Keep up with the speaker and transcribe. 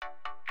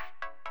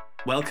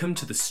Welcome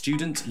to the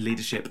Student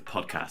Leadership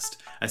Podcast,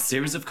 a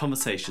series of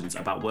conversations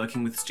about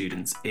working with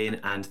students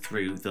in and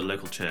through the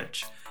local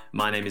church.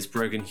 My name is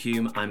Brogan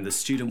Hume. I'm the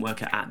student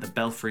worker at the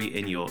Belfry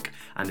in York,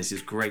 and it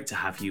is great to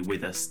have you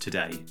with us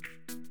today.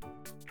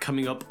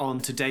 Coming up on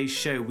today's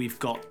show, we've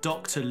got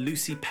Dr.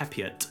 Lucy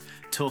Peppiatt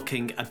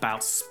talking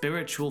about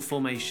spiritual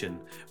formation.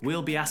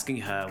 We'll be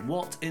asking her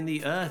what in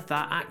the earth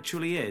that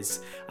actually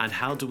is, and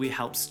how do we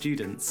help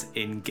students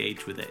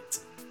engage with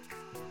it.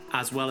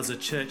 As well as a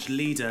church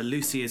leader,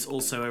 Lucy is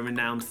also a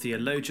renowned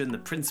theologian, the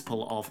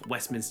principal of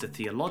Westminster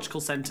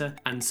Theological Centre,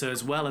 and so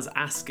as well as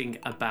asking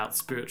about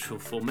spiritual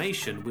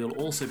formation, we'll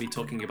also be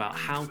talking about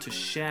how to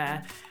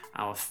share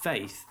our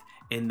faith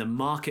in the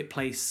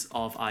marketplace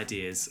of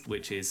ideas,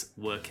 which is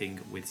working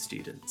with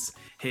students.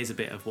 Here's a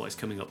bit of what is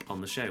coming up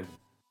on the show.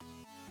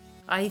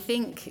 I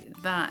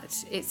think that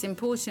it's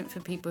important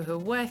for people who are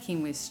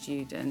working with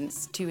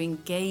students to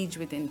engage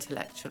with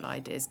intellectual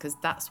ideas, because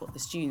that's what the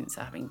students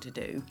are having to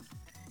do.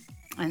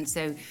 And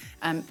so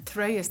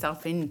throw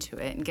yourself into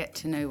it and get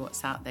to know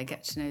what's out there,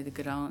 get to know the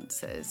good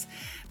answers.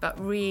 But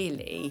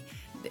really,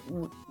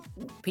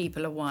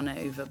 people are won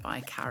over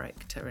by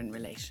character and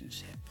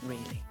relationship,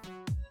 really.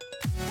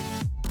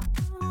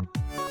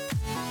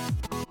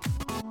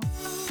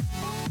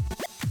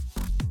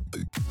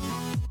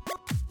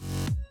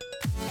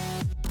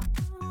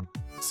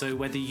 So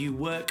whether you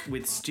work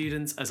with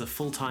students as a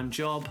full-time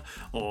job,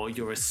 or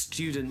you're a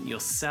student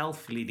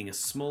yourself leading a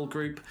small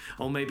group,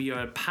 or maybe you're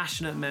a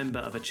passionate member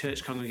of a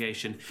church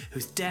congregation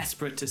who's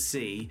desperate to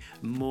see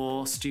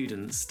more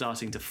students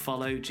starting to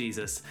follow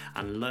Jesus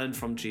and learn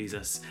from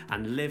Jesus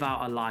and live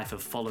out a life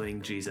of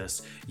following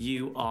Jesus,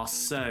 you are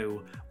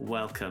so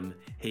welcome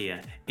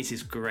here. It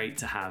is great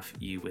to have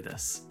you with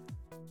us.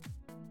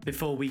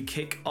 Before we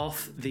kick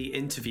off the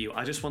interview,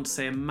 I just want to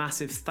say a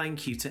massive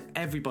thank you to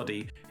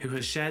everybody who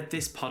has shared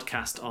this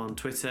podcast on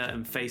Twitter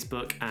and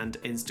Facebook and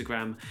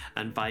Instagram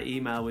and by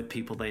email with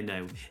people they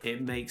know.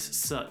 It makes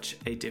such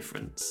a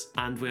difference.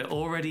 And we're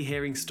already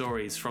hearing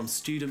stories from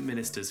student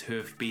ministers who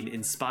have been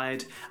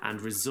inspired and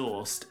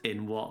resourced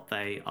in what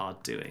they are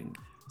doing.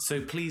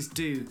 So please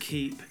do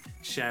keep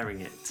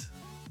sharing it.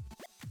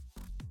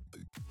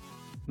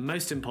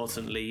 Most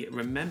importantly,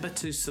 remember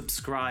to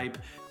subscribe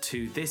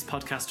to this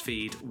podcast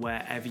feed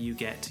wherever you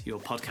get your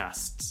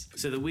podcasts,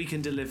 so that we can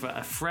deliver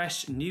a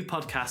fresh new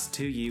podcast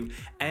to you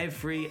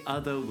every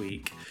other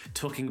week,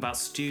 talking about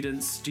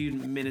students,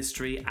 student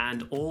ministry,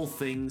 and all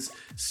things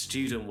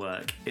student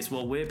work. It's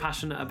what we're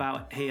passionate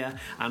about here,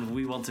 and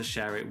we want to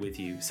share it with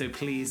you. So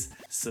please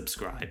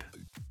subscribe.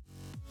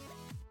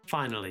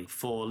 Finally,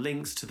 for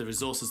links to the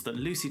resources that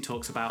Lucy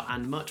talks about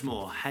and much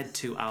more, head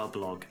to our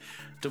blog,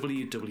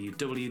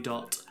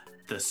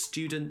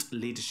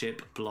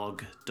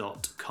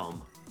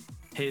 www.thestudentleadershipblog.com.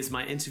 Here's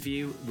my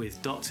interview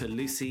with Dr.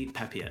 Lucy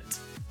Peppiatt.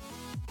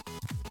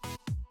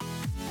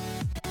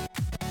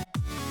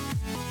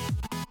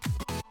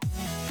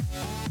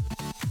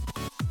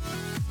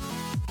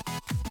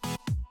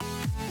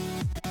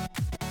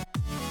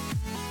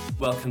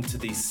 Welcome to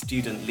the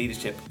Student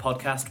Leadership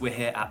Podcast. We're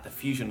here at the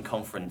Fusion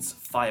Conference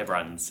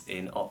Firebrands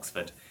in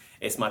Oxford.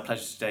 It's my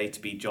pleasure today to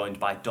be joined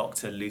by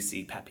Dr.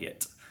 Lucy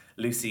Peppiatt.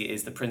 Lucy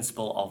is the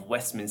principal of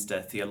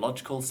Westminster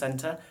Theological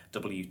Centre,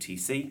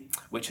 WTC,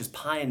 which has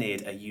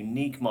pioneered a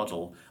unique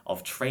model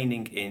of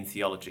training in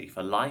theology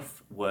for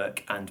life,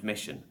 work and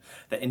mission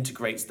that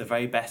integrates the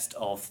very best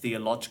of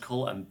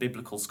theological and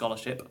biblical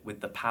scholarship with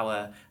the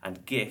power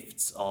and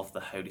gifts of the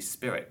Holy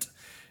Spirit.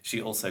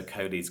 She also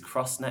co-leads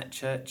CrossNet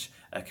Church,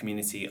 a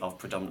community of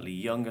predominantly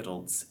young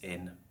adults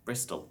in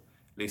Bristol.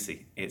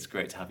 Lucy, it's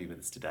great to have you with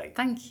us today.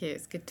 Thank you.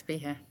 It's good to be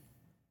here.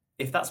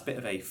 If that's a bit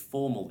of a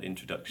formal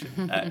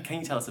introduction, can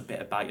you tell us a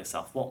bit about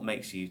yourself? What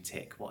makes you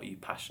tick? What are you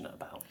passionate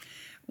about?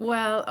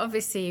 Well,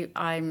 obviously,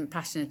 I'm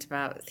passionate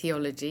about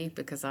theology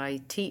because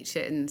I teach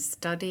it and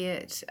study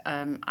it.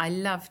 I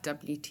love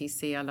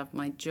WTC. I love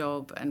my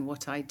job and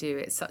what I do.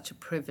 It's such a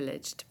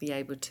privilege to be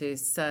able to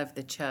serve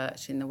the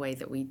church in the way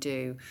that we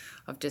do,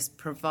 of just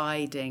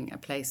providing a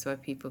place where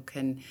people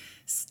can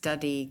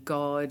study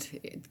God,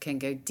 can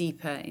go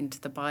deeper into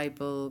the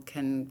Bible,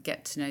 can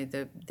get to know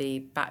the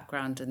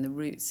background and the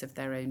roots of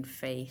their own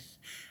faith.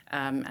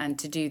 And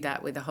to do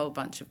that with a whole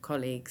bunch of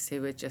colleagues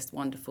who are just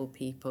wonderful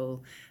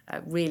people,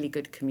 really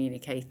good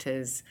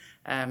communicators,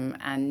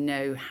 and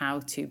know how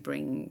to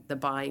bring the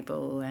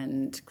Bible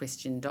and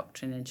Christian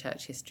doctrine and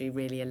church history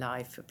really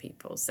alive for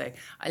people. So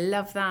I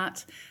love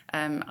that.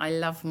 I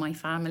love my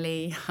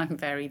family. I'm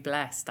very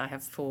blessed. I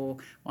have 4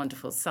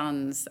 wonderful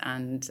sons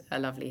and a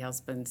lovely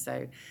husband.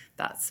 So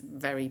that's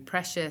very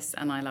precious,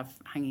 and I love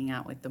hanging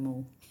out with them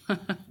all.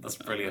 That's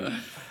brilliant.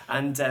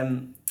 And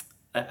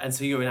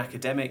so you're an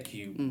academic,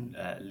 you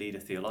lead a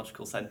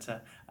theological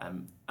centre,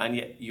 and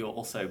yet you're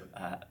also,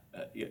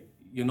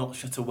 you're not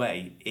shut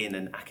away in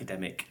an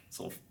academic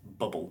sort of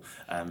bubble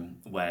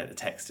where the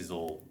text is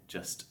all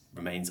just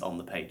remains on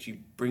the page. You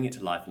bring it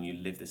to life and you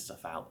live this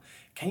stuff out.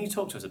 Can you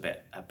talk to us a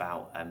bit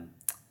about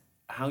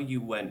how you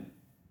went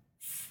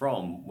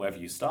from wherever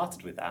you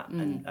started with that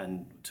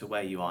and to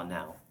where you are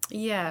now?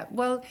 Yeah,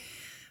 well,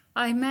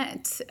 I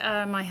met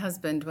my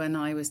husband when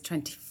I was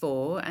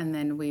 24, and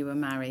then we were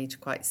married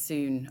quite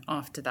soon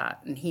after that,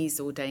 and he's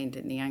ordained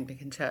in the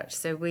Anglican Church.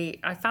 So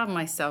I found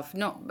myself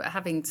not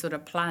having sort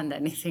of planned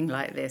anything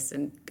like this,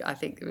 and I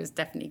think it was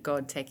definitely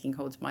God taking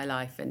hold of my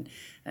life and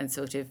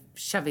sort of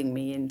shoving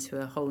me into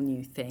a whole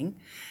new thing.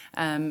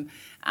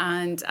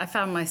 And I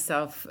found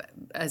myself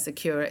as a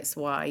curate's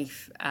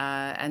wife,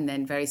 and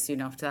then very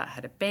soon after that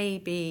had a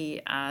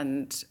baby,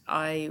 and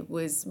I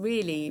was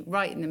really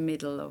right in the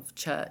middle of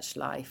church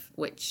life,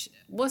 which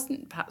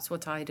wasn't perhaps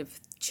what I'd have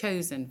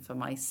chosen for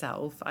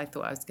myself. I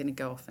thought I was going to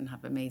go off and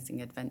have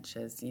amazing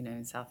adventures,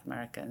 in South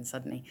America, and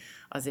suddenly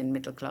I was in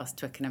middle class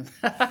Twickenham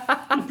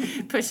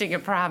pushing a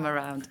pram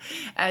around.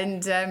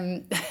 And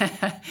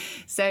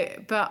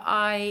but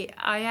I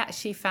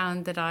actually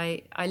found that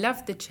I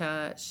loved the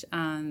church,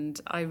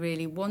 and I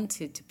really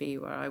wanted to be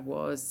where I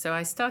was. So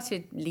I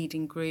started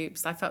leading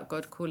groups. I felt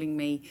God calling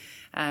me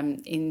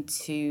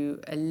into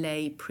a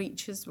lay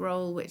preacher's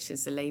role, which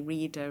is a lay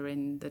reader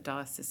in the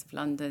Diocese of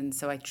London.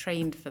 So I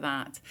trained for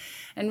that.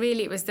 And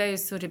really, it was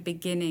those sort of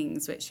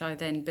beginnings which I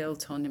then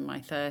built on in my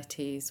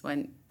 30s,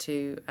 went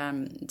to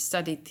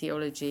studied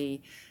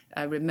theology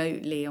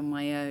remotely on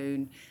my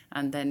own,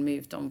 and then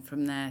moved on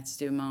from there to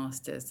do a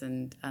master's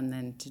and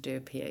then to do a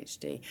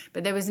PhD.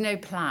 But there was no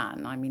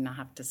plan. I mean, I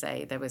have to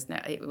say,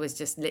 it was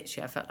just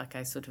literally, I felt like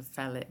I sort of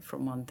fell it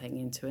from one thing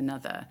into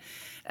another.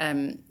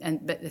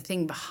 But the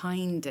thing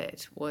behind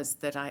it was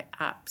that I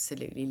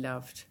absolutely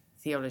loved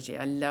theology.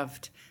 I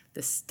loved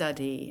the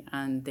study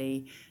and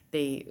the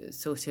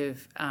sort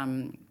of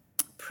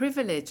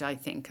privilege, I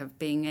think, of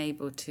being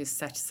able to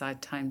set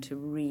aside time to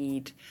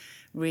read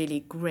really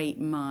great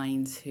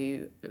minds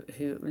who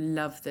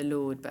love the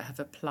Lord but have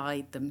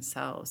applied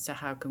themselves to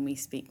how can we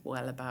speak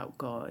well about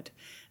God,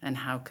 and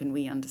how can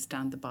we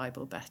understand the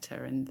Bible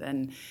better, and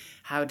then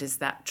how does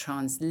that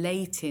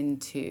translate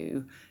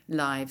into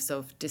lives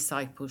of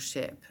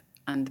discipleship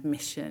and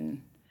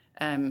mission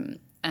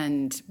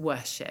and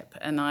worship.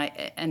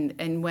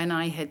 And when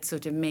I had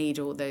sort of made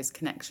all those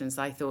connections,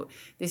 I thought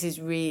this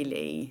is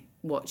really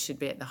what should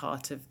be at the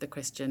heart of the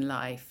Christian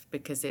life,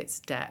 because it's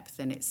depth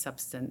and it's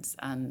substance,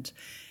 and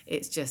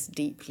it's just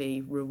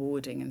deeply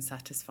rewarding and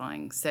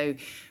satisfying. So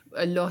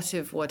a lot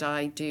of what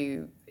I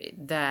do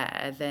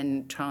there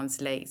then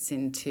translates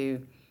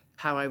into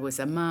how I was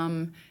a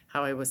mum,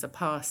 how I was a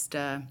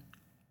pastor,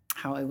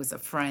 how I was a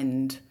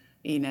friend,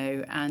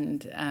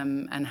 and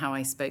how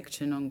I spoke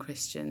to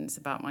non-Christians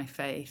about my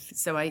faith.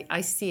 So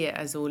I see it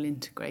as all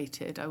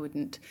integrated. I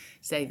wouldn't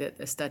say that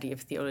the study of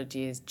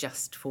theology is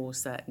just for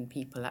certain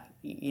people. I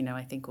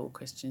think all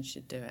Christians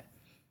should do it.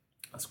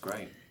 That's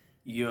great.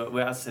 As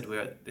I said,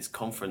 we're at this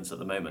conference at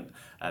the moment,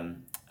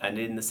 and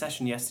in the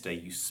session yesterday,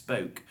 you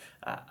spoke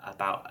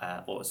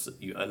about, or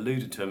you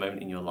alluded to a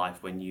moment in your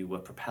life when you were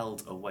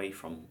propelled away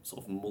from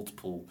sort of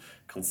multiple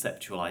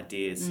conceptual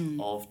ideas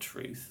of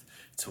truth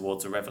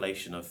towards a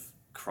revelation of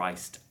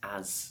Christ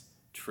as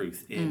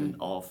truth in and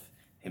of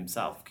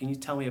himself. Can you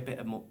tell me a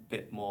bit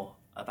more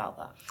about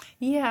that?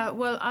 Yeah,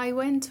 well, I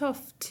went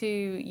off to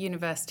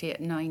university at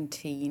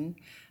 19,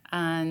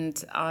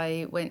 and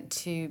I went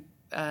to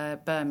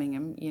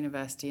Birmingham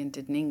University and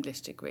did an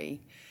English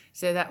degree.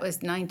 So that was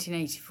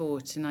 1984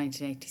 to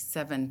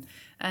 1987.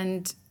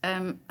 And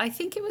I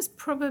think it was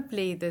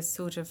probably the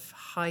sort of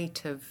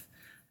height of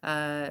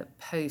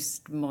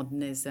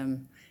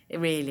postmodernism,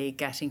 really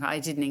getting. I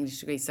did an English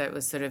degree, so it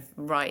was sort of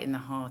right in the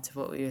heart of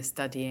what we were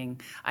studying.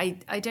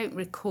 I don't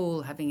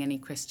recall having any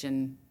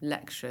Christian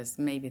lecturers.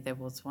 Maybe there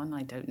was one,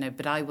 I don't know.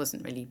 But I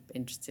wasn't really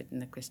interested in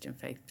the Christian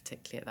faith,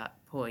 particularly at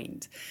that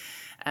point.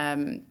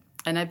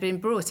 And I'd been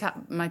brought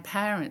up, my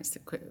parents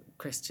are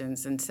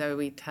Christians, and so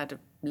we'd had a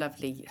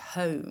lovely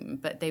home,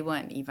 but they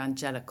weren't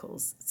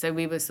evangelicals. So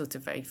we were sort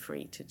of very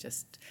free to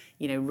just,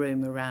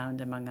 roam around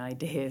among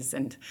ideas.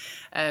 And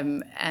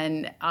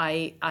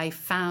I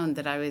found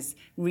that I was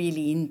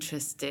really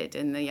interested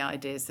in the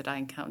ideas that I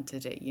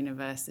encountered at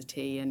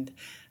university, and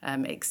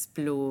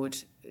explored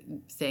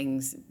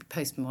things,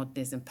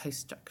 postmodernism,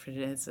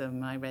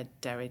 post-structuralism. I read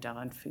Derrida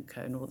and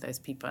Foucault and all those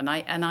people, and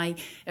I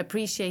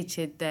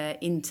appreciated their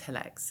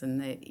intellects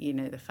and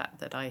the fact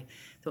that I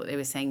thought they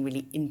were saying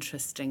really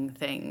interesting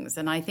things.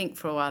 And I think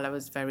for a while I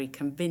was very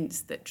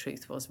convinced that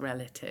truth was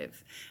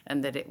relative,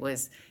 and that it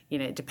was,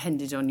 it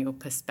depended on your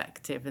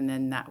perspective, and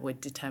then that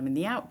would determine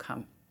the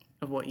outcome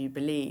of what you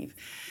believe.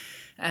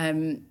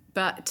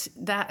 But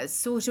that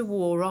sort of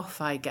wore off,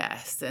 I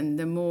guess. And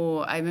the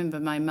more, I remember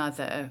my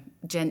mother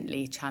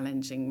gently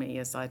challenging me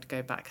as I'd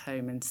go back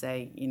home and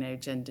say,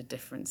 gender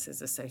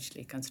differences are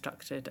socially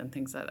constructed and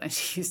things like that. And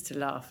she used to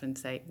laugh and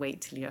say,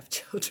 wait till you have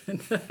children.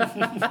 But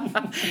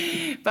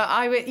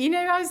I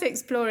was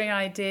exploring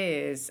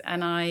ideas,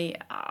 and I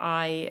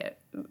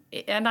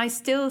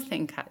still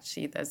think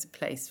actually there's a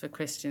place for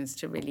Christians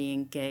to really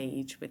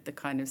engage with the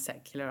kind of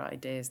secular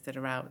ideas that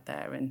are out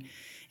there and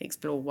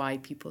explore why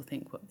people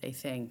think what they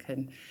think.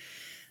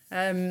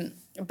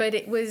 But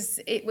it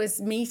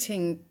was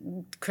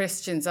meeting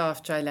Christians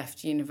after I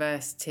left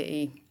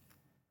university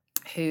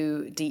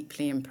who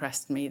deeply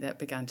impressed me that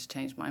began to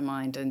change my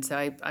mind. And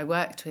so I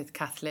worked with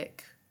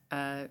Catholic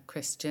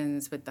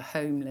Christians, with the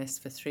homeless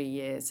for 3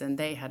 years, and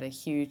they had a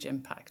huge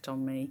impact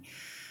on me.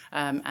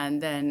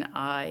 And then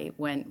I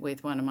went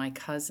with one of my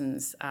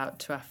cousins out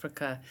to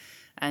Africa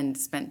and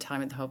spent time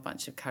with a whole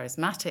bunch of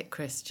charismatic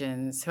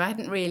Christians who I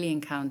hadn't really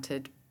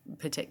encountered,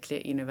 particularly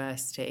at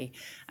university.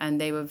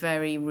 And they were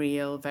very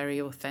real, very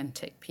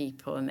authentic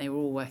people, and they were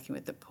all working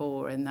with the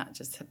poor, and that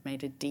just had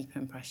made a deep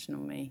impression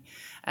on me.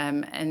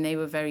 And they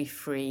were very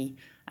free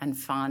and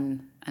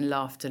fun and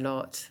laughed a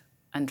lot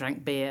and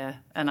drank beer,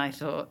 and I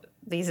thought,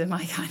 these are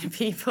my kind of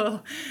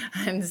people.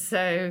 And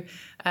so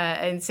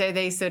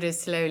they sort of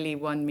slowly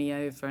won me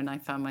over, and I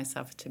found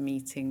myself at a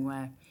meeting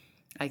where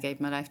I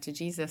gave my life to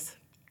Jesus.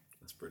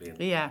 That's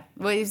brilliant. Yeah.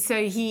 Well,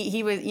 so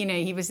he was,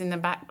 he was in the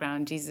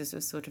background. Jesus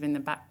was sort of in the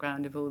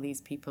background of all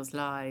these people's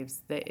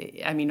lives.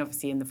 I mean,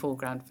 obviously in the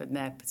foreground from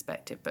their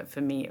perspective, but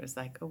for me it was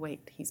like, oh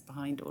wait, he's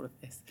behind all of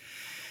this.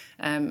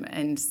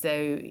 And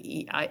so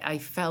I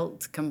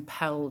felt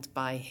compelled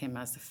by him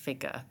as a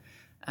figure.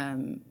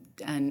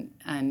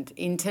 And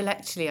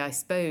intellectually, I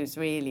suppose,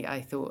 really,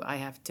 I thought I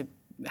have to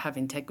have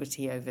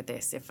integrity over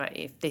this.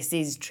 If this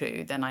is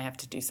true, then I have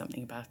to do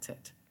something about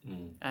it.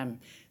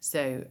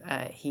 So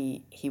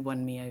he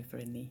won me over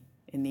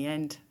in the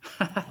end.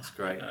 That's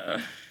great.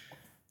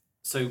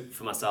 So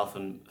for myself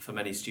and for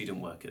many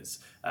student workers,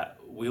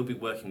 we'll be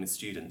working with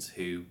students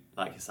who,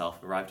 like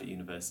yourself, arrived at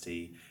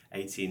university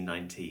 18,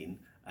 19,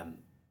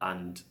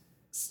 and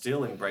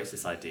still embrace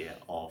this idea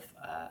of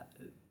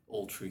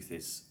all truth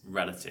is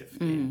relative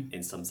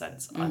in some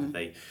sense. Either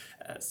they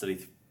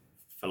study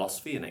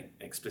philosophy and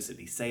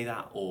explicitly say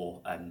that,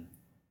 or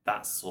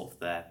that's sort of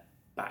their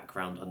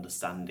background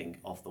understanding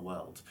of the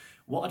world.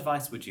 What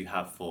advice would you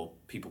have for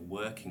people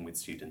working with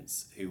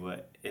students who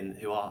are in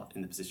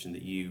the position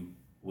that you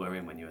were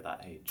in when you were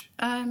that age?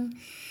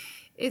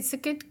 It's a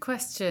good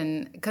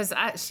question, because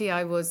actually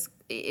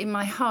in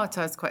my heart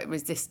I was quite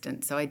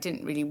resistant, so I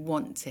didn't really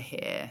want to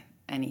hear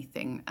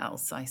anything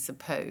else, I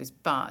suppose.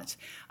 But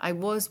I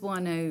was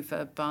won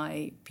over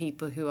by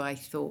people who I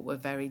thought were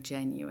very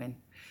genuine.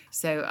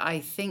 So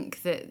I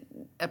think that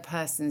a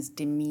person's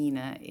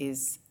demeanour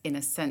is, in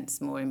a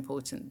sense, more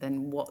important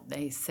than what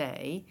they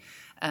say.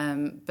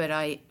 But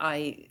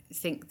I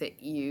think that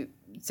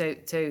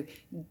so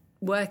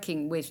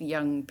working with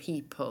young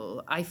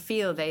people, I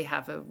feel they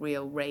have a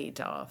real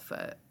radar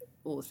for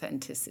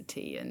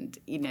authenticity, and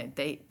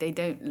they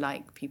don't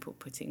like people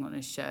putting on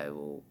a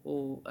show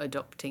or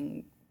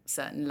adopting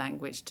certain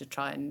language to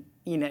try and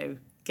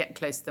get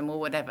close to them or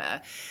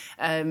whatever,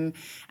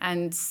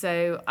 and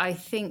so I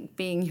think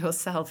being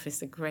yourself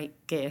is a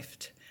great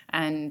gift,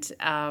 and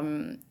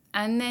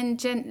then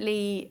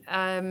gently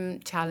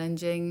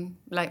challenging,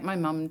 like my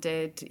mum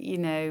did,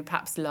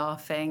 perhaps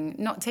laughing,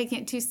 not taking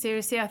it too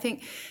seriously. I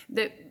think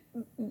that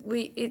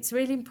it's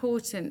really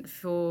important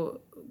for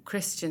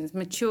Christians,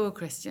 mature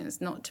Christians,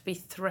 not to be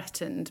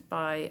threatened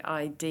by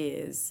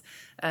ideas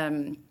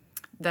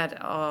that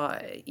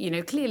are,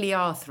 clearly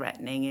are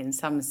threatening in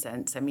some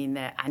sense. I mean,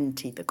 they're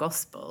anti the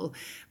gospel,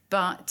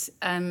 but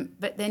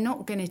they're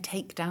not going to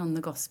take down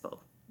the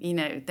gospel.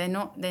 They're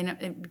not.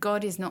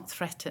 God is not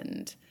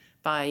threatened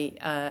by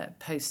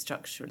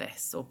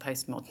post-structuralists or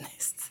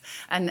postmodernists,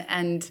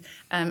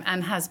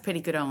 and has pretty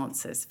good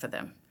answers for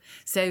them.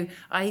 So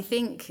I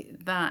think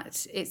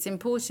that it's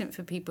important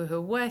for people who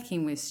are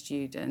working with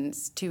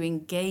students to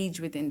engage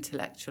with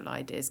intellectual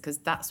ideas, because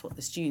that's what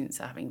the students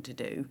are having to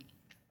do.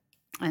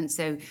 And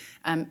so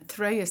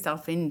throw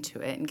yourself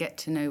into it and get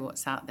to know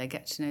what's out there,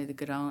 get to know the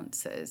good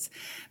answers.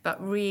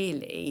 But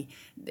really,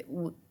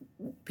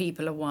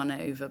 people are won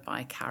over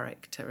by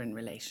character and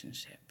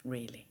relationship,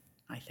 really,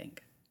 I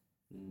think.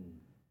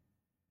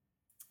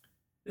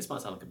 This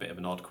might sound like a bit of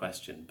an odd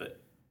question,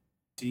 but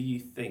do you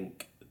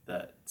think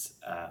that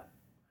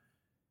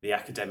the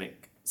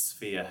academic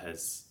sphere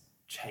has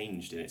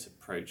changed in its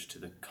approach to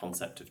the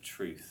concept of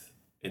truth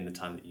in the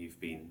time that you've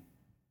been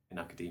in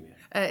academia?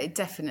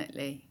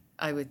 Definitely,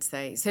 I would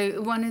say.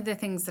 So one of the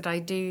things that I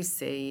do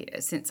see,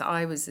 since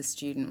I was a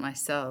student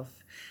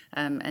myself,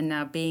 and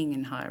now being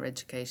in higher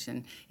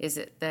education, is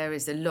that there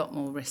is a lot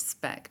more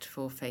respect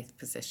for faith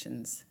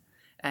positions.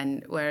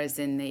 And whereas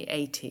in the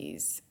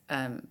 80s,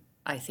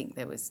 I think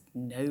there was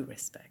no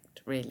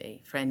respect,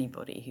 really, for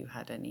anybody who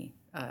had any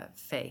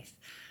faith.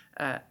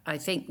 I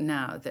think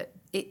now that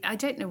I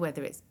don't know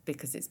whether it's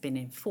because it's been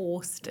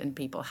enforced and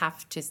people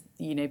have to,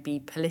 be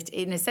political.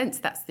 In a sense,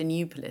 that's the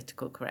new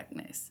political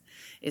correctness,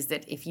 is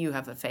that if you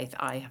have a faith,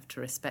 I have to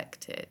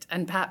respect it.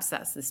 And perhaps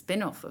that's the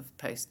spin-off of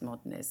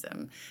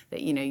postmodernism,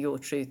 that, your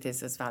truth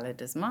is as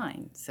valid as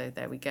mine. So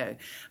there we go.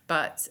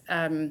 But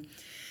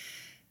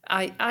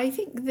I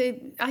think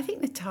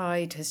the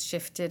tide has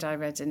shifted. I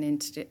read an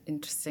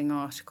interesting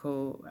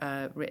article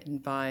written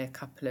by a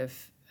couple of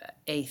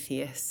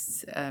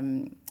atheists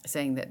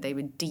saying that they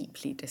were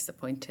deeply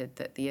disappointed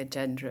that the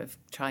agenda of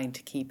trying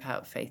to keep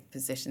out faith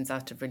positions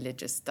out of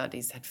religious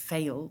studies had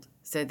failed.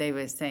 So they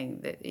were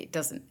saying that it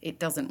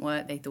doesn't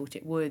work. They thought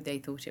it would. They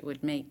thought it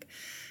would make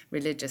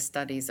religious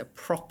studies a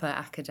proper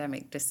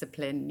academic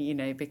discipline, you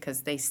know,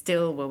 because they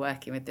still were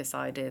working with this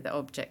idea that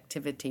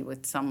objectivity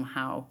would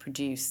somehow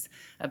produce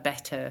a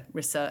better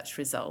research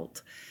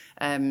result,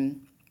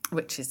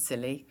 which is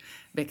silly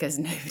because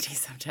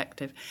nobody's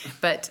objective.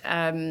 But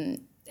so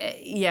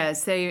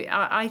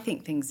I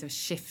think things are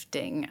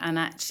shifting, and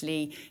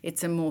actually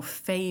it's a more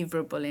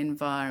favourable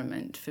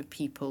environment for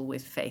people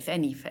with faith,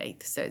 any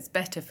faith. So it's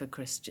better for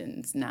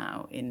Christians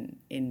now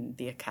in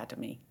the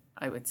academy,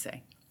 I would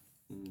say.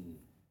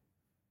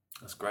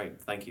 That's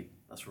great. Thank you.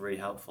 That's really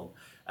helpful.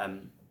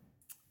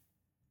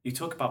 You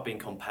talk about being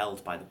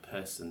compelled by the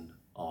person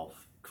of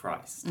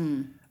Christ,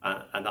 and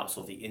that's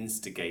sort of the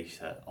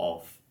instigator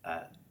of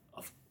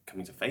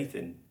coming to faith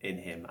in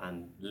him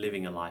and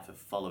living a life of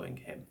following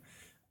him.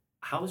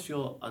 How has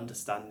your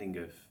understanding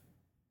of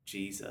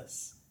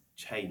Jesus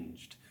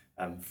changed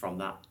from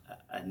that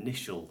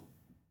initial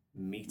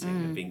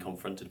meeting of being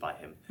confronted by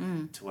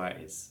him to where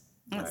it is?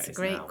 That's a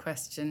great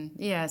question.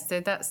 Yeah,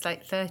 so that's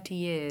like 30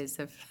 years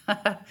of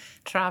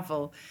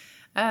travel.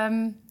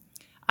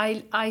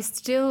 I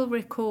still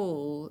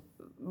recall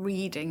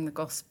reading the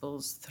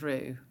Gospels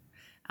through,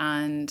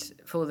 and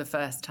for the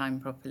first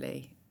time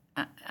properly,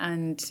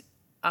 and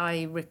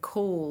I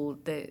recall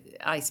that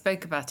I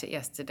spoke about it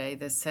yesterday,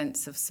 the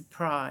sense of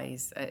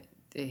surprise at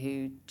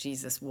who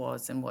Jesus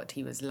was and what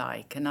he was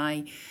like. And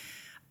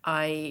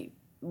I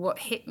what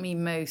hit me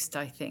most,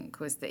 I think,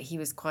 was that he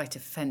was quite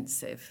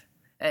offensive.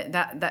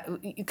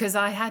 Because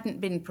I hadn't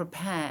been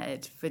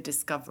prepared for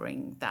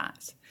discovering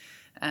that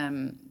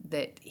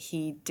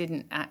he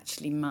didn't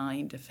actually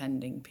mind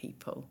offending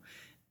people.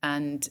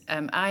 And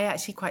I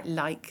actually quite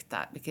liked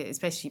that, because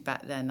especially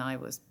back then I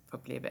was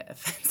probably a bit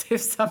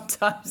offensive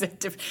sometimes,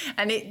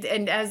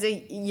 and as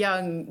a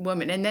young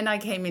woman, and then I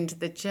came into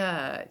the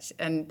church,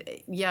 and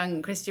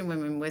young Christian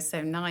women were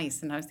so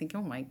nice, and I was thinking,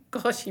 oh my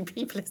gosh, you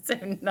people are so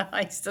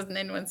nice, doesn't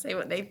anyone say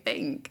what they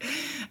think?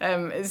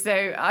 So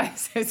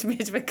it's a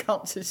bit of a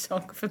culture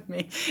shock for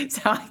me.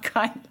 So I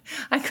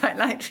quite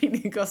liked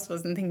reading the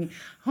Gospels and thinking,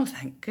 oh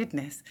thank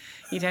goodness,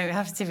 you don't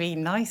have to be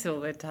nice all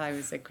the time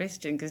as a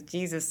Christian, because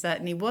Jesus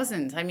certainly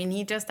wasn't. I mean,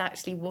 he just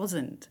actually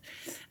wasn't.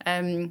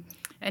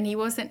 And he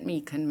wasn't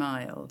meek and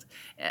mild.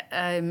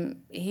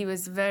 He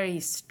was very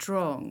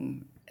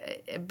strong,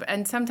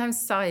 and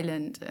sometimes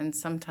silent, and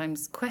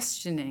sometimes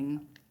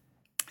questioning.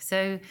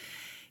 So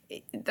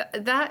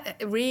that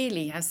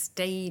really has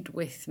stayed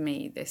with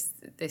me.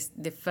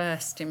 The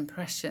first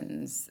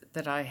impressions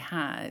that I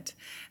had.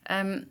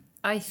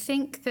 I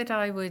think that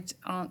I would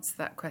answer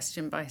that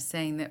question by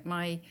saying that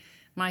my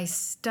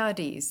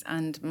studies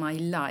and my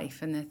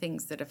life and the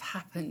things that have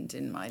happened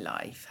in my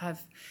life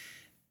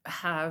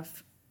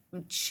have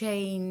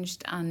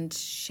changed and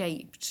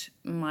shaped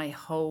my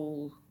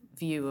whole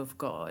view of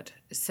God.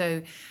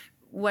 So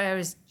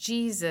whereas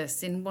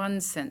Jesus, in one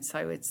sense,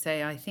 I would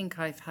say, I think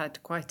I've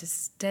had quite a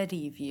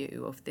steady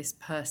view of this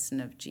person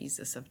of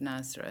Jesus of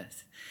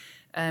Nazareth.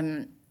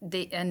 And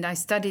I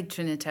studied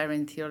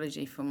Trinitarian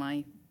theology for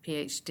my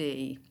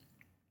PhD.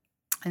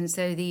 And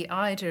so the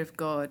idea of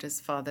God as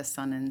Father,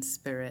 Son, and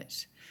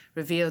Spirit,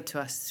 revealed to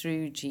us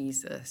through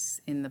Jesus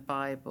in the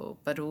Bible,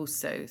 but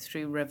also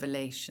through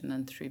revelation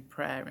and through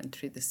prayer and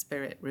through the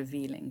Spirit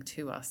revealing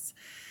to us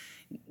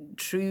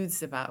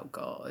truths about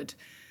God.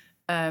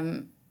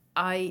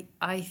 I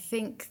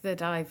think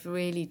that I've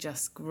really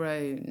just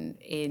grown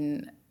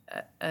in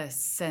a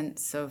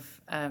sense of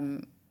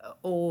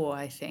awe,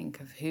 I think,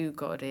 of who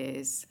God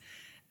is.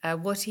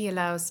 What he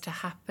allows to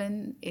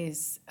happen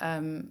is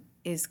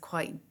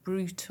quite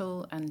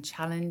brutal and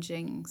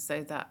challenging,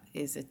 so that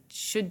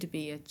should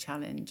be a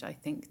challenge, I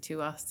think,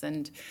 to us,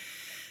 and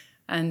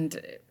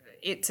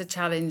it's a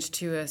challenge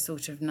to a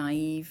sort of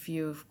naive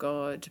view of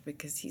God,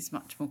 because he's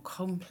much more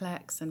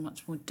complex and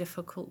much more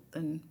difficult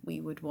than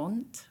we would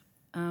want,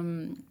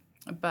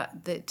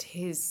 but that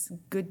his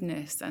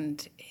goodness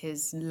and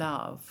his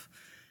love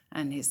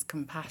and his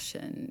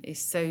compassion is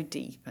so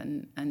deep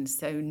and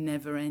so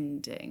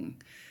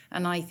never-ending.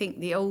 And I think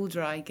the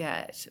older I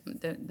get,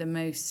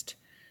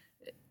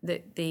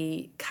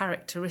 the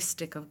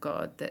characteristic of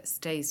God that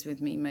stays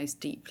with me most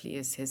deeply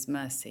is his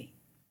mercy.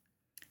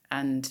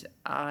 And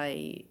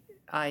I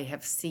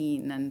have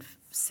seen and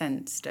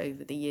sensed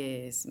over the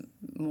years,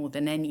 more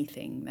than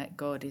anything, that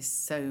God is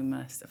so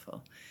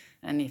merciful.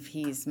 And if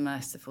he's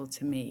merciful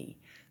to me,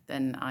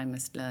 then I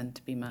must learn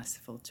to be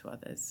merciful to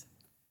others.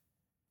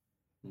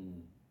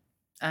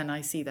 And I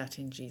see that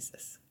in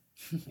Jesus.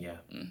 Yeah.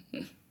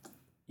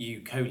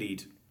 You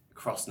co-lead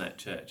CrossNet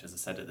Church, as I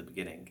said at the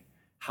beginning.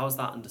 How has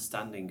that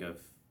understanding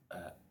of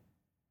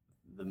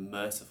the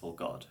merciful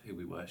God who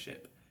we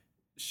worship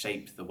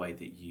shaped the way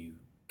that you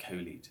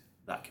co-lead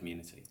that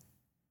community?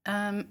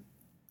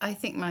 I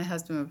think my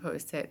husband would probably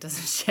say it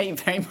doesn't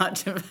shape very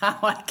much of how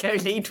I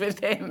co-lead with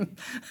him.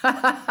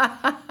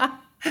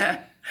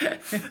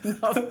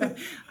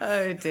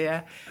 Oh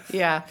dear.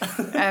 Yeah.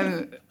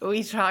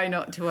 We try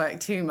not to work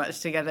too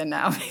much together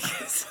now,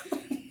 because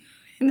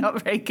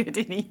not very good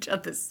in each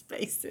other's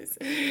spaces.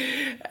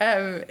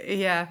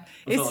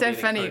 It's so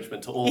funny.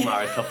 Encouragement to all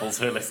married couples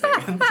who are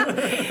listening.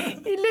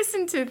 You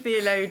listen to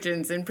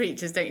theologians and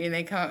preachers, don't you? And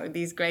they come up with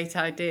these great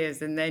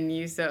ideas, and then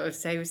you sort of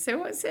say, "So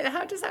what's it?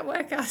 How does that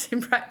work out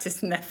in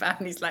practice?" And their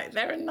family's like,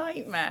 "They're a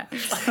nightmare."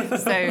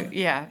 So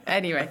yeah.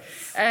 Anyway,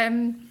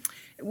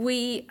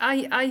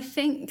 I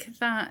think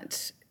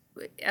that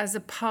as a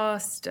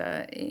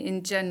pastor,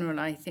 in general,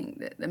 I think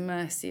that the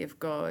mercy of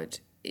God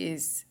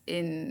is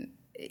in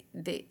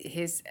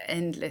his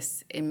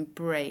endless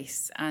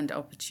embrace and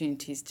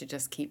opportunities to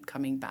just keep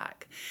coming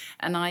back.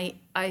 And I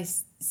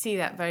see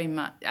that very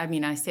much. I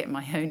mean, I see it in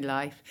my own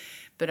life,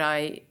 but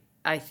I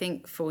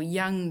think for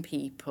young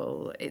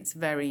people, it's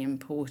very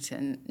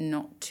important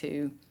not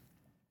to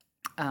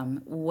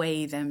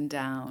weigh them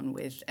down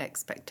with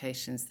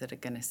expectations that are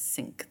going to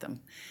sink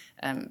them,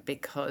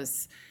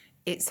 because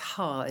it's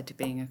hard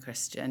being a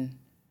Christian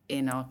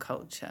in our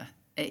culture.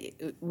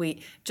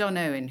 John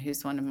Owen,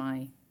 who's one of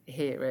my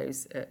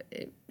heroes,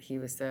 he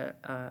was a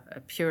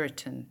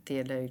Puritan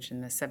theologian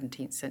in the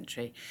 17th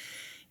century.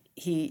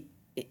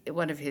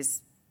 One of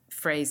his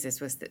phrases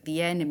was that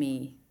the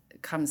enemy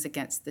comes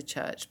against the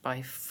church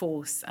by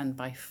force and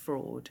by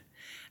fraud.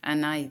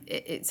 And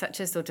it's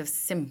such a sort of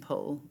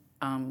simple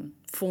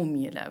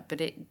formula, but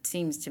it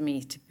seems to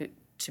me to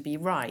be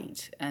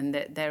right, and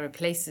that there are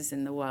places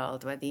in the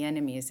world where the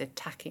enemy is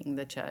attacking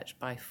the church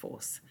by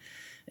force,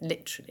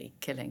 literally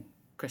killing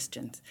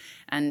Christians.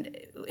 And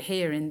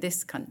here in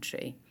this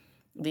country,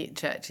 the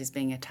church is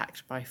being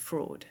attacked by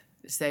fraud.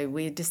 So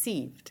we're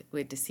deceived.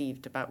 We're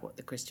deceived about what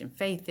the Christian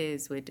faith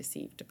is. We're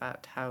deceived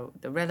about how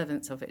the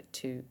relevance of it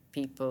to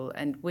people,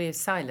 and we're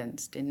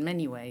silenced in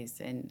many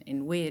ways,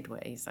 in weird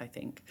ways, I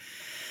think.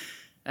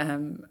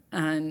 And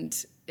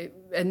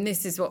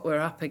this is what we're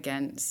up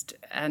against,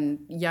 and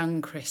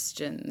young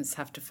Christians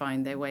have to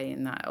find their way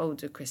in that.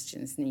 Older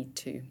Christians need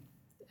to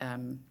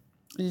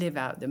live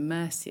out the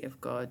mercy of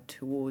God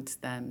towards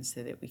them,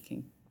 so that we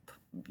can,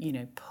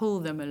 pull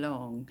them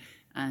along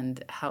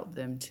and help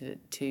them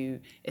to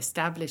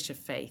establish a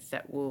faith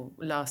that will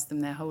last them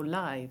their whole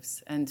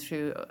lives, and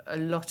through a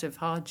lot of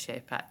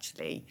hardship,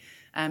 actually,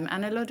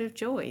 and a lot of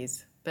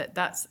joys. But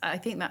I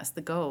think that's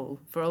the goal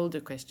for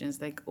older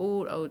Christians. Like,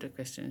 all older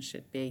Christians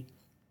should be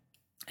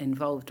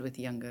involved with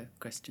younger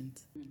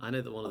Christians. I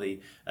know that one of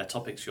the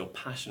topics you're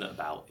passionate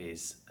about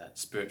is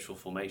spiritual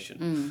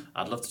formation.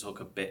 I'd love to talk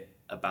a bit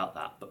about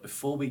that. But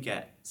before we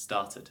get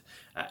started,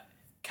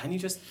 can you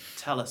just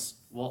tell us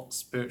what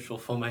spiritual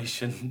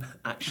formation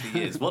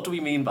actually is? What do we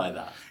mean by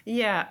that?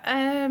 Yeah,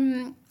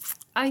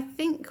 I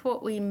think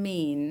what we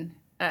mean,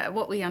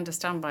 what we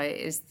understand by it,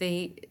 is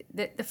the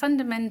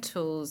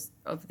fundamentals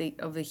of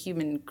the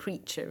human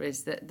creature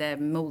is that they're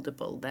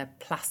moldable, they're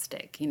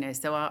plastic.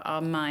 So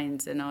our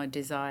minds and our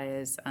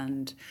desires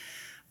and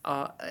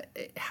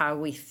how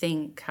we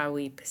think, how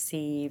we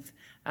perceive,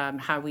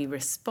 how we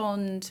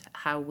respond,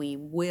 how we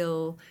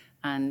will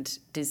and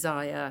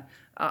desire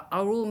are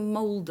all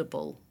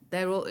moldable.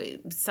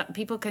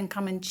 People can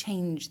come and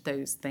change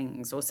those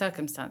things, or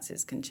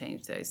circumstances can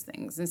change those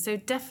things. And so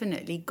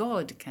definitely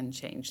God can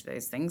change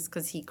those things,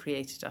 because he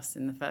created us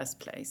in the first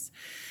place.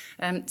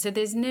 So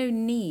there's no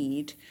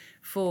need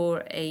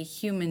for a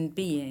human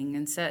being,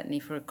 and certainly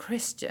for a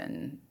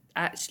Christian,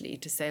 actually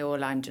to say, "Oh,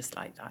 well, I'm just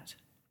like that."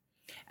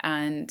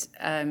 And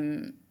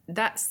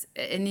that's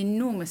an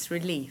enormous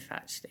relief,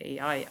 actually,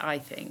 I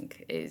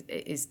think,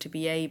 is to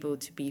be able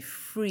to be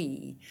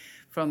free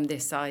from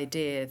this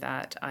idea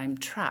that I'm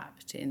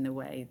trapped in the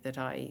way that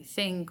I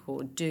think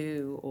or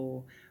do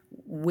or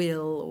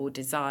will or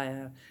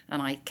desire,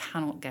 and I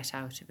cannot get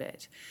out of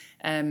it.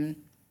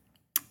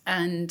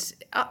 And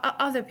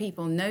other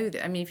people know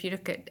that. I mean, if you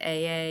look at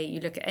AA, you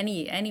look at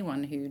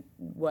anyone who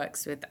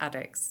works with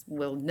addicts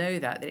will know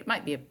that it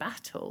might be a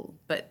battle,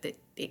 but that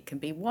it can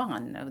be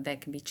won, or there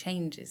can be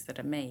changes that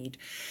are made.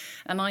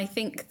 And I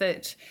think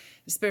that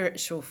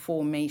spiritual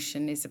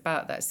formation is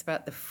about that. It's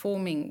about the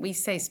forming. We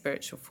say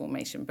spiritual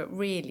formation, but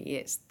really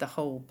it's the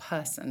whole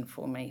person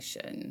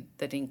formation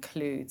that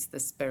includes the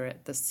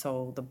spirit, the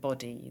soul, the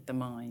body, the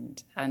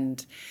mind.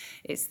 And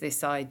it's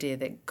this idea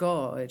that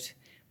God,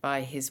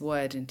 by his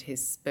word and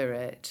his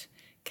spirit,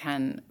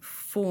 can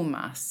form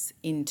us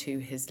into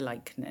his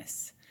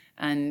likeness.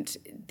 And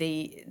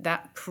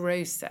that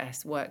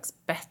process works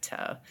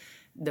better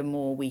the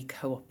more we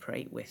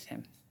cooperate with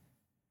him.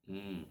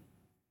 And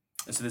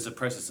so there's a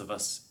process of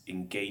us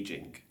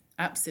engaging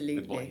Absolutely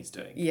with what he's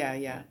doing.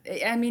 Yeah.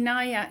 I mean,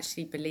 I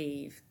actually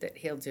believe that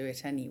he'll do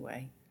it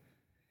anyway.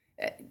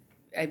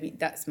 I mean,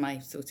 that's my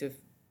sort of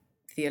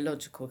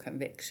theological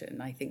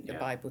conviction. I think the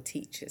Bible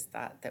teaches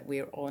that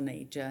we're on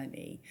a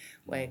journey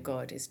where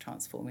God is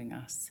transforming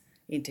us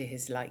into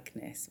his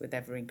likeness with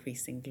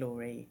ever-increasing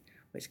glory,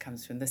 which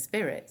comes from the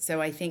Spirit.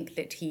 So I think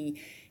that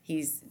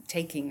he's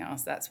taking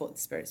us, that's what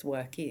the Spirit's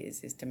work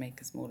is to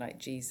make us more like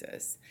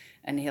Jesus,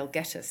 and he'll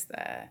get us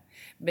there.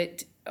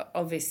 But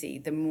obviously,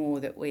 the more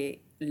that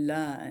we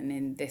learn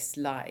in this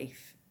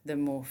life, the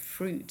more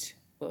fruit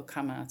will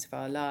come out of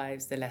our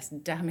lives, the less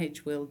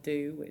damage we'll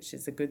do, which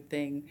is a good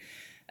thing.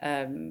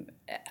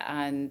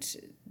 and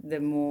the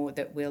more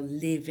that we'll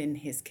live in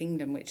his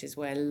kingdom, which is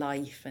where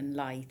life and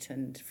light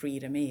and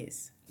freedom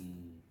is.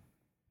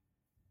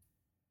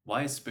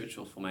 Why is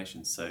spiritual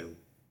formation so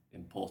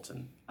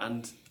important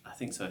and I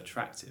think so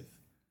attractive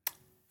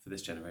for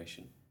this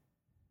generation?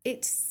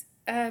 It's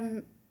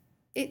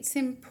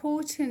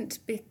important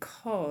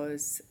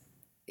because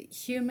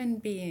human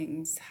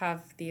beings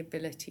have the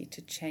ability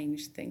to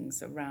change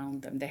things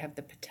around them. They have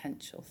the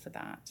potential for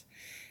that.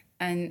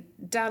 And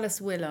Dallas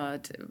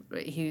Willard,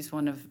 who's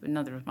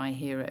another of my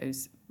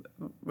heroes,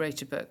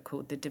 wrote a book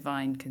called The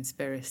Divine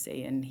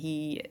Conspiracy, and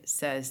he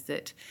says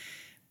that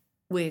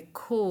we're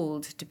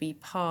called to be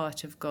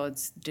part of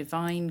God's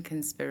divine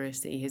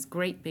conspiracy, his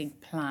great big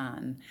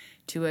plan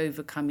to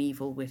overcome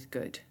evil with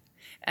good.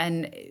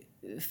 And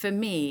for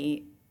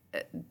me,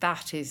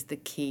 that is the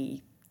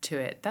key to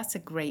it. That's a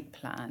great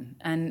plan.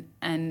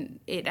 And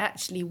it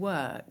actually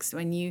works.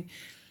 When you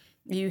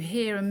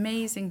hear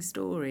amazing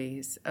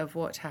stories of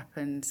what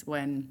happens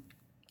when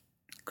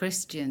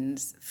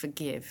Christians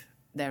forgive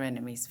their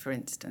enemies, for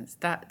instance.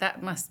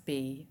 That must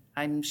be,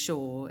 I'm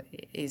sure,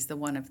 is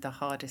one of the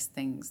hardest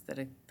things that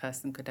a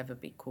person could ever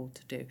be called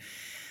to do.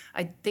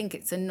 I think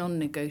it's a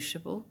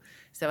non-negotiable.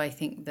 So I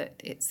think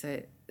that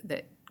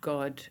that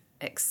God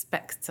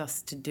expects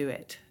us to do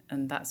it,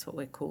 and that's what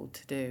we're called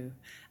to do.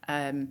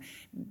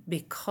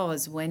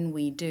 Because when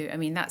we do,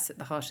 that's at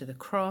the heart of the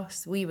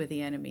cross. We were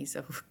the enemies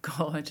of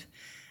God,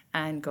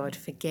 and God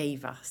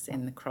forgave us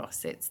in the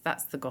cross.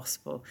 That's the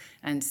gospel.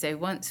 And so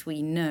once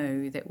we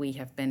know that we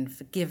have been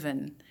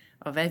forgiven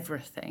of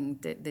everything,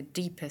 the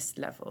deepest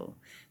level,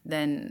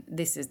 then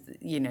this is,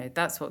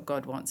 that's what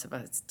God wants of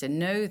us, to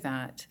know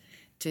that,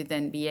 to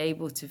then be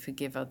able to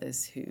forgive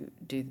others who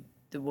do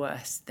the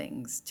worst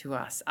things to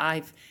us.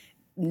 I've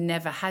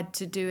never had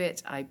to do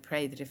it. I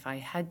pray that if I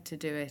had to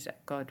do it,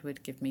 God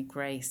would give me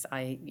grace.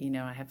 I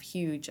have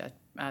huge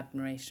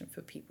admiration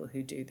for people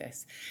who do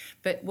this.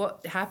 But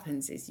what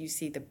happens is you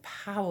see the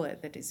power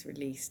that is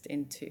released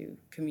into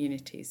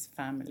communities,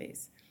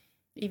 families,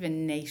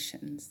 even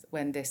nations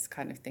when this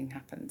kind of thing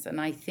happens.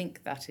 And I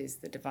think that is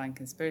the divine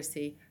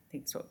conspiracy. I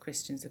think it's what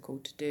Christians are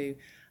called to do.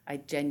 I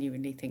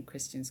genuinely think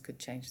Christians could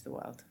change the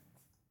world.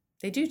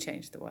 They do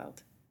change the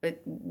world,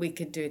 but we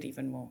could do it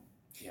even more.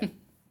 Yeah.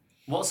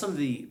 What are some of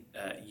the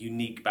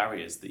unique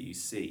barriers that you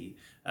see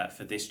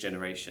for this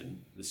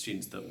generation, the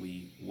students that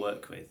we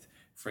work with,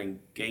 for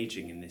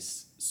engaging in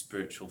this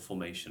spiritual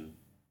formation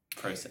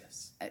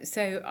process?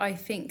 So I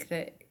think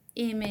that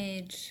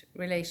image,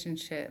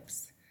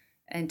 relationships,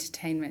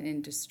 entertainment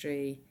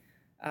industry,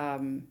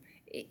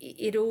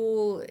 it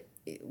all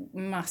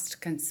must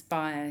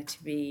conspire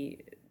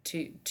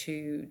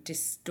to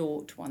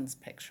distort one's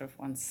picture of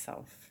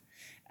oneself.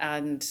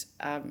 And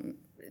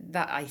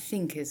that, I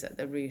think, is at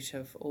the root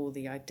of all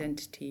the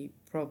identity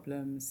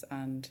problems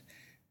and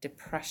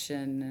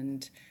depression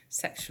and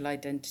sexual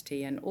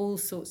identity and all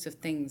sorts of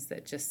things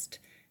that just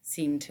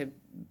seem to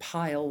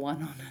pile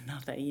one on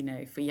another,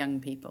 for young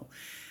people.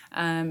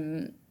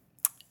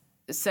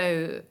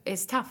 So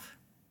it's tough.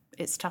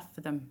 It's tough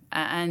for them.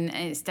 And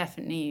it's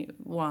definitely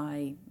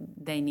why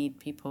they need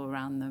people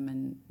around them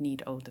and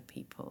need older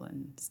people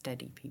and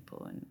steady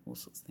people and all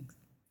sorts of things.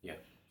 Yeah.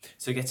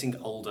 So getting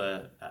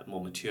older,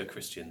 more mature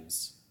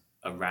Christians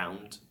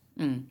around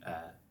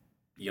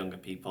younger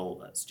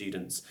people,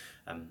 students,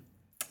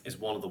 is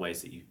one of the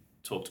ways that you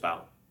talked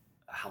about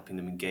helping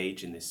them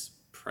engage in this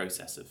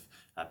process of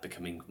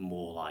becoming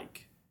more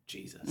like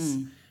Jesus.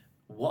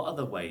 What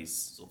other ways,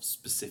 sort of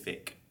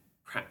specific,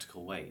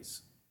 practical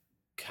ways,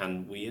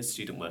 can we as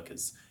student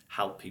workers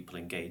help people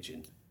engage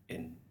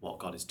in what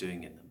God is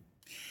doing in them?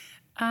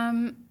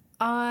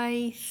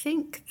 I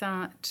think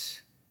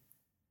that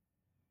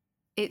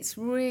it's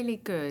really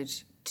good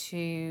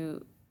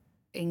to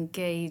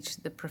engage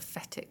the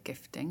prophetic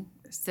gifting.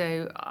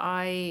 So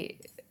I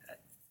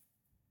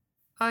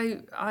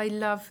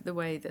love the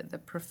way that the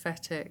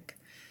prophetic,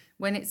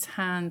 when it's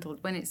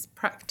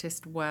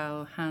practiced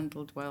well,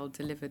 handled well,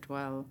 delivered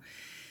well,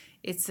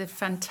 it's a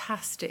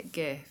fantastic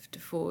gift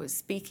for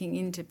speaking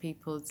into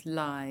people's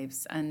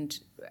lives and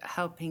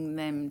helping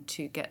them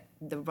to get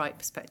the right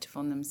perspective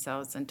on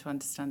themselves and to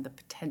understand the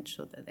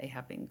potential that they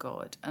have in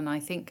God. And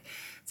I think,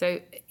 so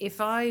if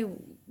I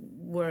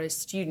were a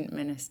student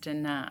minister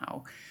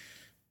now,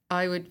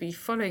 I would be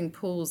following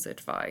Paul's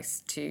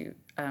advice to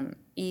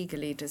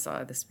eagerly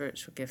desire the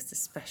spiritual gifts,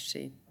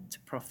 especially to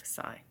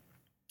prophesy.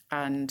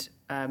 And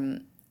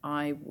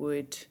I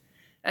would,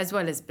 as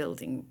well as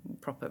building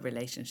proper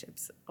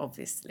relationships,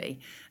 obviously.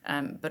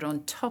 But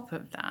on top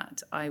of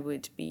that, I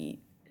would be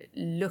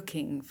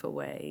looking for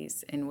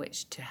ways in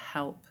which to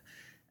help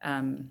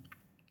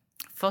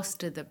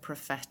foster the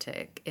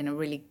prophetic in a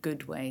really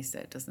good way so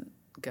it doesn't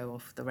go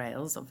off the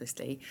rails,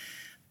 obviously.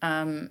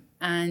 And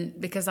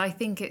because I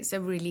think it's a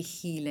really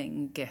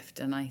healing gift,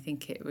 and I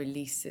think it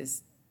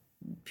releases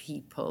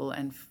people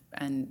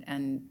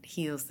and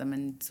heals them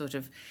and sort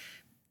of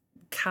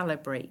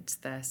calibrates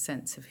their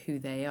sense of who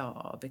they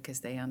are because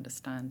they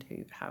understand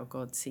how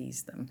God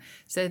sees them.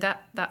 So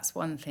that's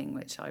one thing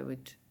which I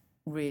would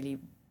really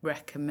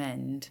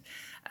recommend.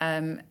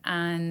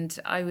 And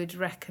I would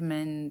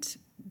recommend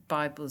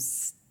Bible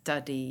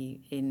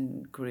study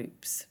in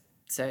groups.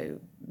 So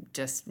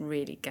just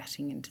really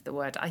getting into the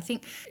Word. I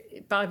think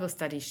Bible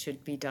study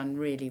should be done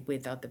really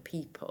with other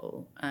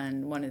people.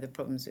 And one of the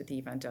problems with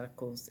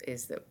evangelicals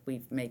is that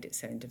we've made it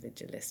so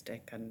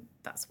individualistic, and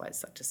that's why it's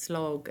such a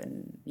slog.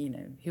 And, you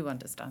know, who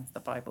understands the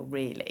Bible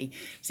really?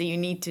 So you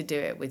need to do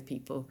it with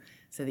people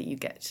so that you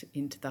get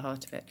into the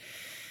heart of it.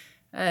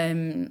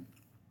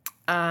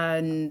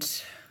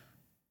 And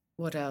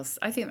what else?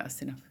 I think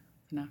that's enough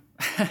for now.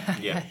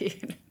 Yeah.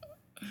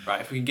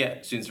 Right, if we can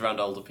get students around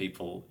older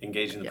people,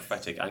 engaging the Yes.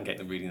 prophetic and getting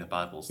them reading the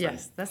Bibles,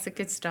 Yes, that's a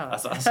good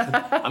start. that's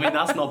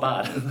not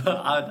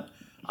bad.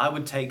 I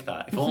would take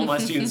that. If all my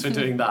students were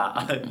doing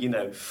that, that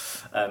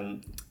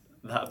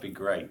would be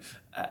great.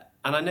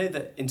 And I know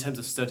that in terms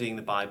of studying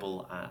the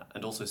Bible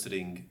and also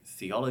studying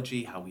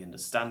theology, how we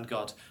understand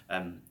God,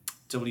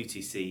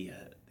 WTC,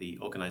 the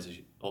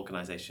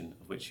organisation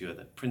of which you are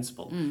the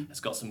principal,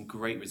 has got some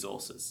great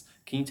resources.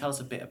 Can you tell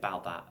us a bit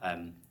about that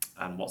and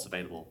what's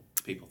available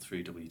to people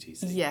through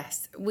WTC?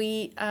 Yes,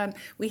 we have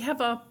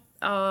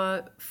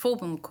our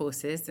formal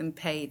courses and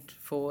paid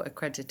for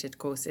accredited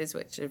courses,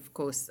 which of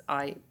course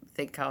I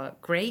think are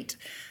great,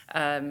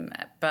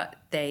 but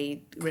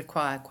they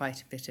require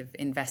quite a bit of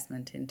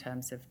investment in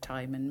terms of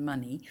time and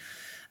money.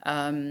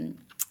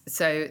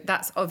 So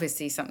that's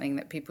obviously something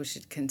that people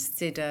should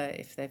consider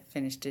if they've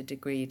finished a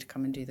degree to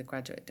come and do the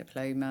graduate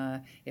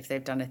diploma, if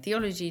they've done a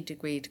theology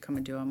degree to come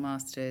and do our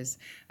masters,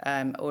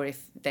 or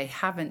if they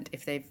haven't,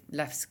 if they've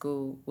left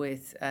school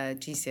with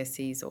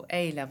GCSEs or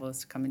A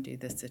levels to come and do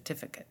the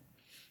certificate.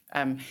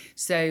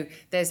 So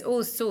there's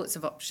all sorts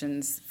of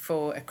options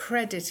for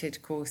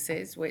accredited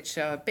courses, which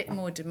are a bit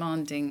more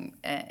demanding,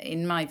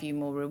 in my view,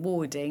 more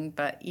rewarding.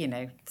 But,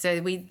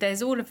 so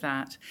there's all of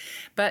that.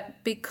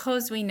 But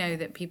because we know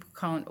that people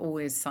can't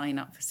always sign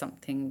up for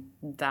something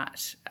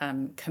that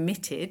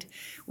committed,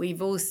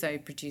 we've also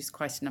produced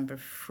quite a number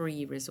of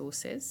free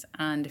resources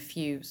and a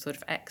few sort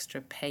of extra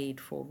paid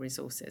for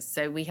resources.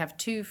 So we have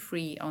 2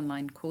 free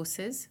online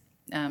courses.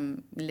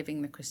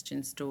 Living the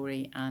Christian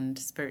Story and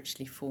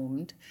Spiritually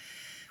Formed,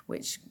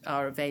 which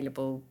are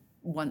available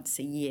once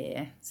a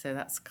year. So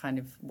that's kind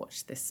of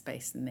watch this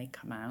space and they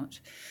come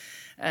out.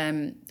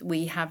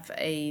 We have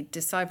a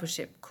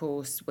discipleship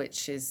course,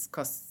 which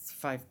costs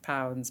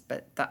 £5,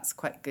 but that's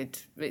quite good.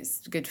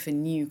 It's good for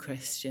new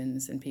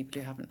Christians and people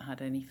who haven't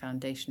had any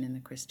foundation in the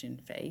Christian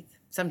faith.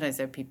 Sometimes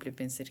there are people who've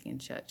been sitting in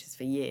churches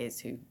for years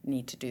who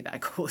need to do that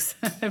course.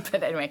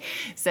 But anyway,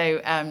 so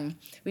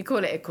we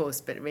call it a course,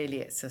 but really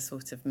it's a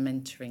sort of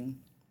mentoring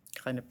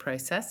kind of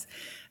process.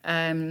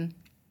 And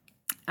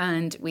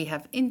we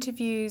have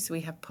interviews,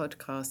 we have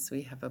podcasts,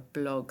 we have a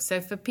blog.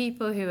 So for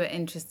people who are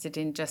interested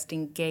in just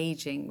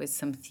engaging with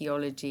some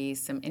theology,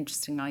 some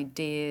interesting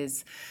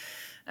ideas,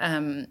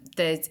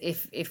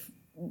 if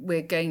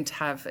we're going to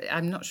have,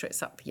 I'm not sure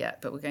it's up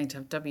yet, but we're going to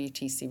have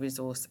WTC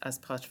resource as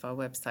part of our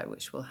website,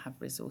 which will have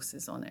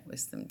resources on it with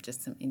some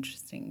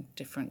interesting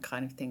different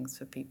kind of things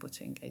for people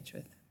to engage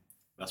with.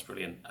 That's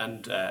brilliant.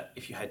 And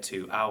if you head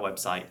to our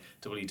website,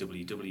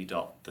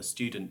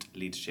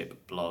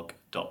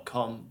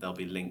 www.thestudentleadershipblog.com, there'll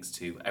be links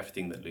to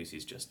everything that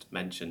Lucy's just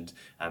mentioned,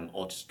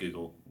 or just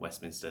Google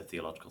Westminster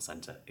Theological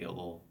Centre. It'll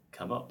all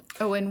come up.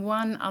 Oh, and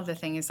one other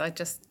thing is I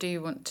just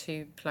do want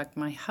to plug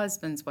my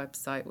husband's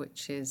website,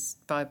 which is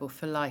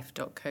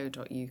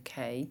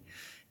bibleforlife.co.uk,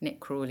 Nick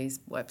Crawley's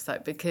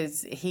website,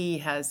 because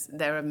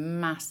there are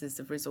masses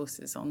of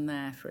resources on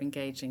there for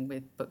engaging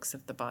with books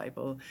of the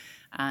Bible,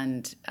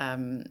 and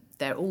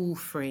they're all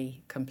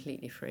free,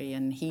 completely free,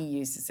 and he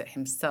uses it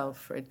himself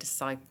for a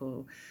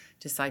discipling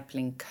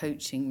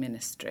coaching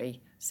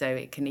ministry, so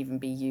it can even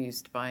be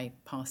used by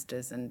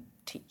pastors and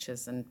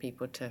teachers and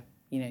people to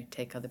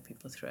take other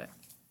people through it.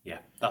 Yeah,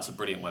 that's a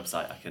brilliant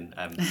website. I can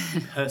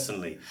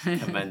personally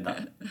commend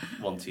that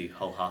one to you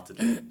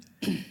wholeheartedly.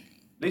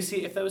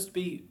 Lucy, if there was to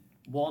be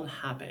one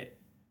habit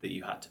that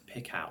you had to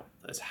pick out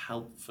that has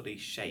helpfully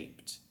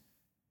shaped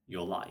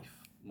your life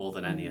more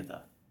than any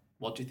other,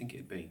 what do you think it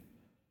would be?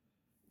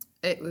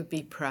 It would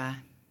be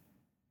prayer,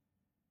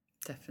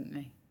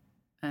 definitely.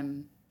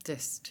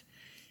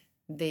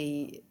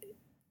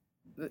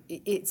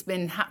 It's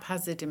been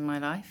haphazard in my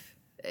life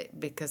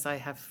because I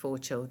have 4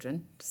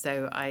 children.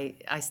 So I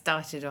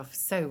started off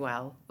so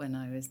well when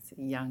I was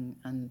young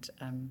and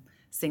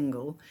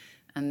single,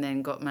 and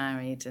then got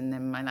married, and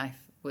then my life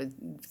was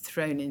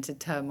thrown into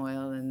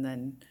turmoil, and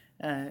then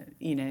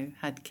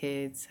had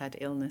kids, had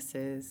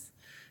illnesses,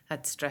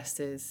 had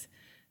stresses.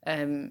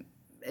 So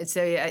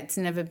it's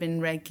never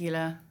been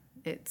regular.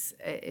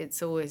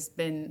 It's always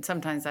been,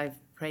 sometimes I've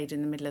prayed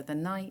in the middle of the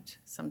night,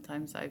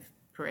 sometimes I've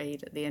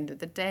prayed at the end of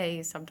the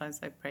day,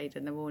 sometimes I've prayed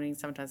in the morning,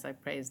 sometimes I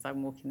pray as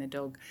I'm walking the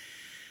dog.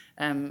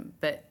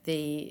 But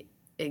the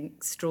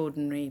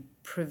extraordinary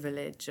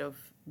privilege of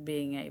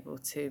being able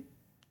to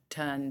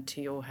turn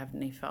to your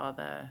Heavenly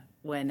Father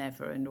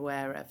whenever and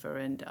wherever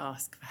and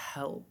ask for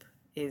help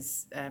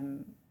is,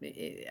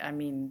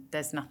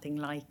 there's nothing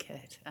like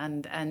it.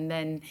 And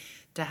then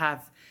to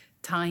have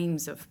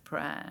times of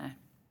prayer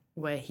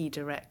where he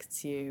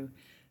directs you,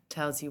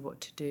 tells you what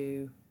to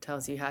do,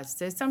 tells you how to.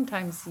 So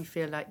sometimes you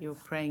feel like you're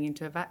praying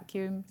into a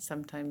vacuum.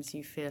 Sometimes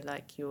you feel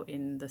like you're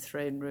in the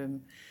throne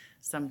room.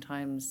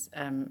 Sometimes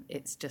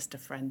it's just a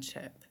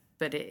friendship.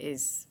 But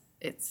it's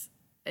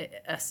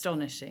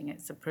astonishing.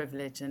 It's a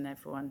privilege, and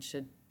everyone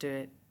should do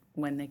it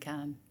when they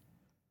can.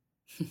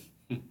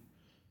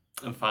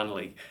 And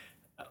finally,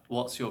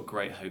 what's your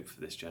great hope for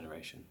this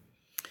generation?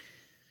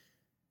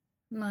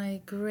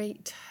 My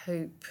great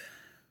hope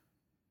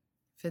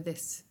for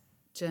this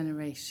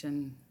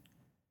generation,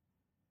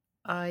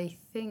 I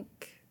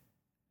think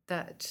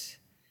that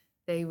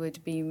they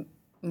would be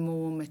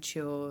more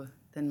mature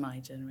than my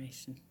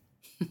generation,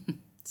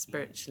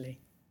 spiritually.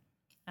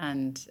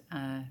 And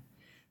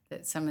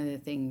that some of the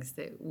things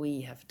that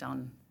we have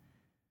done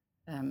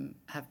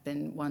have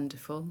been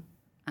wonderful,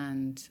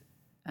 and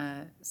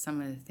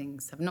some of the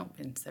things have not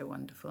been so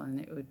wonderful. And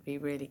it would be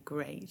really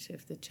great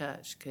if the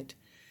church could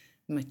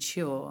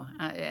mature,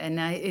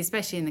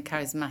 especially in the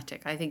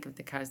charismatic. I think of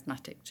the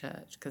charismatic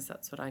church because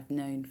that's what I've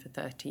known for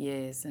 30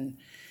 years, and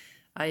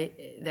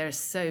there are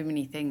so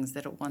many things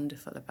that are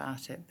wonderful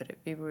about it, but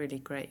it'd be really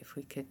great if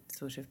we could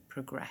sort of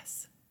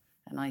progress.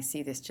 And I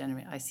see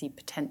I see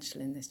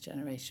potential in this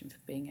generation for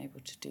being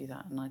able to do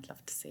that, and I'd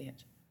love to see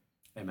it.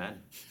 Amen.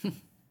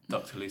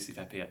 Dr. Lucy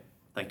Peppiatt,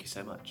 thank you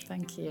so much.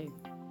 Thank you.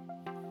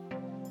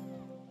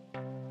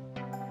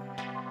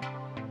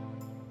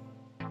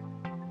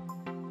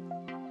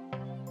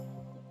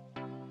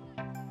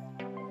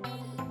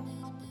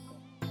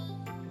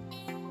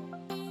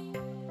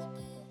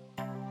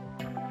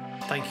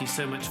 Thank you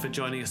so much for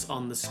joining us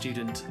on the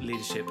Student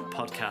Leadership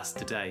Podcast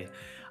today.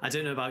 I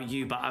don't know about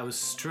you, but I was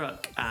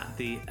struck at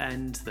the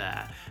end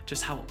there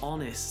just how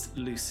honest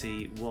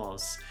Lucy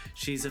was.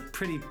 She's a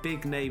pretty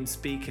big name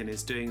speaker and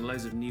is doing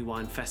loads of new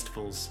wine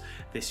festivals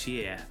this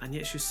year, and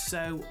yet she was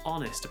so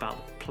honest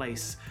about the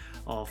place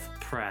of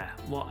prayer.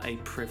 What a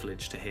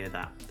privilege to hear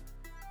that.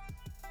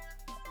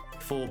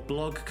 For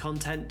blog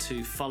content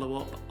to follow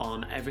up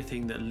on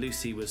everything that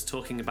Lucy was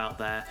talking about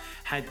there,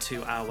 head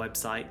to our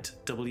website,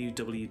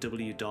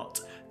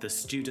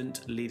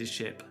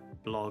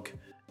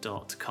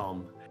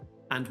 www.thestudentleadershipblog.com.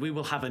 And we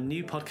will have a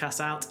new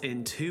podcast out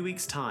in 2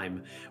 weeks'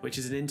 time, which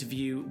is an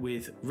interview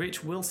with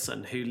Rich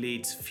Wilson, who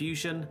leads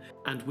Fusion,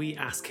 and we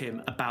ask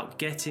him about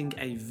getting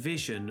a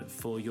vision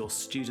for your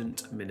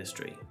student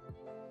ministry.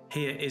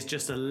 Here is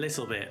just a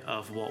little bit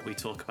of what we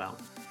talk about.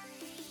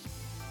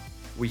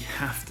 We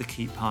have to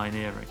keep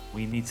pioneering.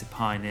 We need to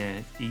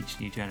pioneer each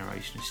new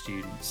generation of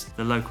students.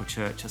 The local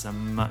church has a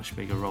much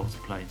bigger role to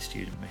play in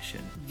student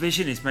mission.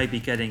 Vision is maybe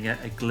getting a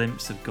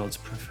glimpse of God's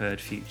preferred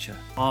future.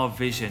 Our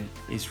vision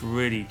is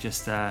really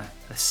just a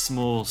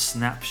small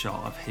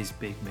snapshot of his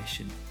big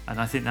mission. And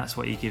I think that's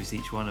what he gives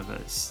each one of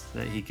us,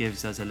 that he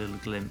gives us a little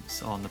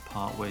glimpse on the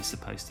part we're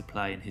supposed to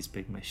play in his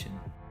big mission.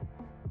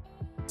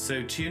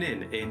 So tune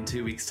in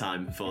 2 weeks'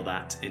 time for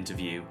that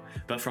interview.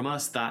 But from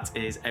us, that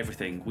is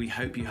everything. We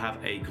hope you have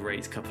a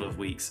great couple of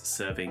weeks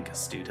serving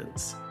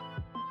students.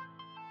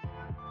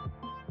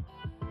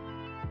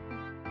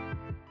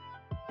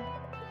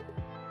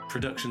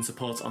 Production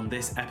support on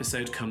this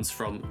episode comes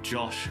from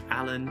Josh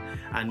Allen,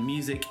 and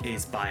music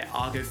is by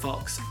Argo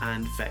Fox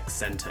and Vex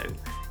Cento.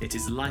 It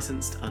is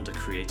licensed under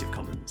Creative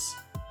Commons.